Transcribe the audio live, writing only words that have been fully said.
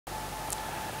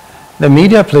The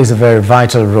media plays a very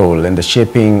vital role in the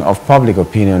shaping of public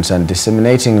opinions and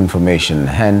disseminating information.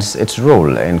 Hence, its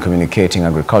role in communicating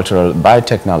agricultural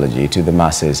biotechnology to the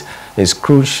masses is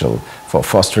crucial for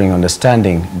fostering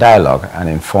understanding, dialogue, and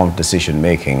informed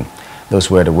decision-making. Those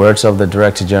were the words of the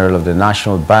Director General of the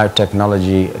National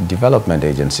Biotechnology Development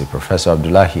Agency, Professor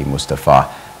Abdullahi Mustapha,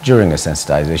 during a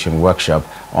sensitization workshop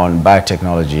on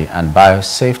biotechnology and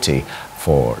biosafety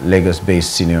for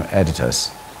Lagos-based senior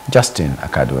editors. Justin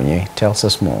Akadonye tells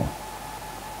us more.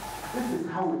 This is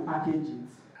how we package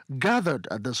it. Gathered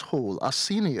at this hall are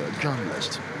senior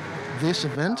journalists. This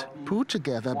event, put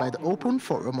together by the Open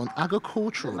Forum on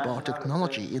Agricultural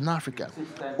Biotechnology in Africa,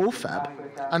 OFAB,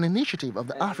 an initiative of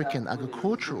the African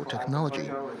Agricultural Technology,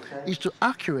 is to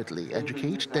accurately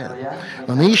educate them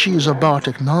on issues of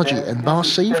biotechnology and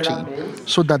biosafety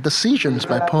so that decisions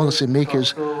by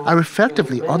policymakers are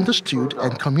effectively understood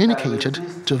and communicated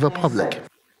to the public.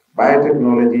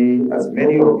 Biotechnology, as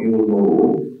many of you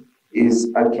know, is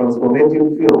a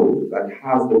transformative field that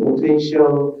has the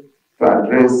potential to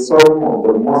address some of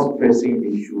the most pressing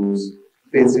issues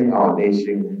facing our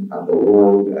nation and the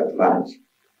world at large.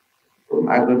 From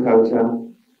agriculture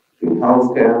to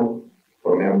healthcare,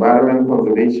 from environment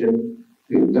conservation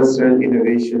to industrial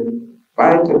innovation,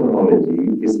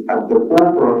 biotechnology is at the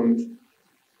forefront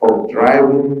of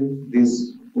driving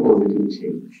this positive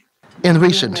change. In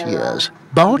recent years,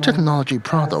 biotechnology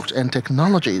products and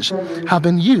technologies have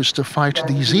been used to fight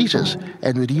diseases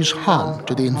and reduce harm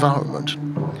to the environment.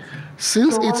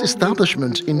 Since its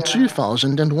establishment in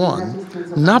 2001,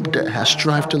 NABDA has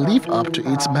strived to live up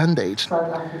to its mandate.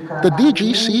 The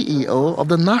DG CEO of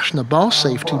the National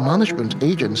Biosafety Management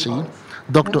Agency,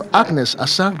 Dr. Agnes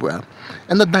Asagwa,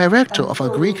 and the Director of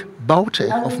Agric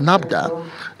Biotech of NABDA,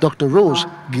 Dr. Rose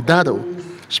Gidado,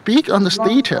 speak on the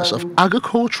status of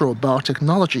agricultural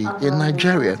biotechnology in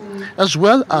Nigeria, as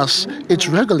well as its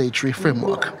regulatory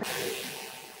framework.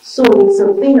 So it's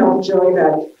a thing of joy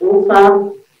that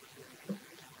OFAB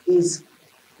is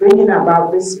bringing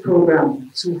about this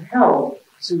program to help,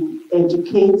 to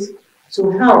educate,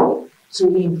 to help,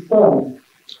 to inform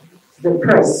the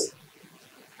press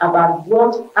about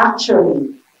what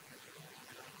actually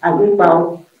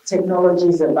agri-biotechnology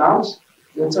is about.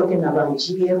 You're talking about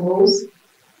GMOs.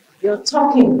 You're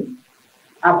talking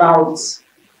about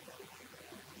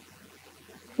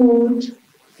food,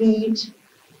 feed,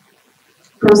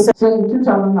 process. So in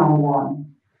 2001,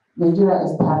 Nigeria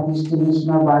established the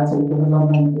National Biotech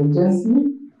Development Agency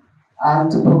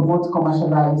to promote,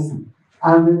 commercialize,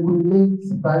 and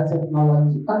regulate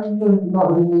biotechnology. And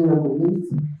not really regulate,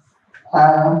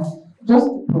 just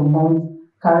to promote,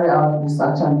 carry out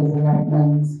research and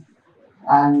development,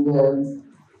 and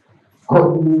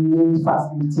coordinate,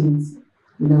 facilitate,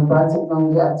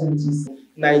 biotechnology activities.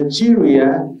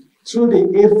 Nigeria, through the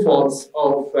efforts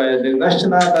of the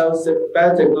National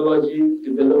Biotechnology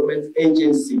Development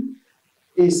Agency,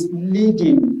 is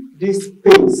leading this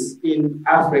space in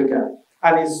Africa,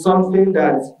 and it's something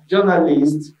that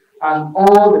journalists and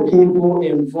all the people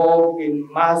involved in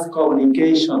mass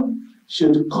communication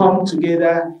should come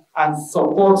together and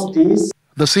support this.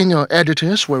 The senior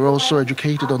editors were also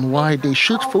educated on why they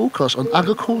should focus on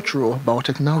agricultural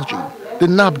biotechnology. The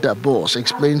NABDA boss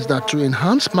explains that to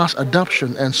enhance mass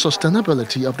adoption and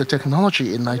sustainability of the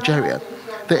technology in Nigeria,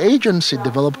 the agency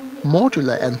developed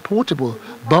modular and portable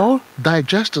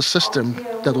biodigester system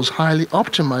that was highly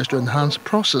optimized to enhance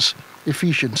process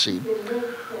efficiency.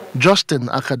 Justin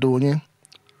Akadonye,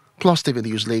 Plus TV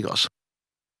News, Lagos.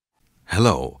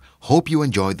 Hello, hope you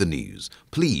enjoyed the news.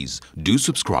 Please do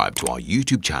subscribe to our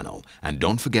YouTube channel and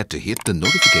don't forget to hit the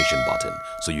notification button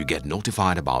so you get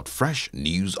notified about fresh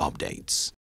news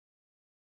updates.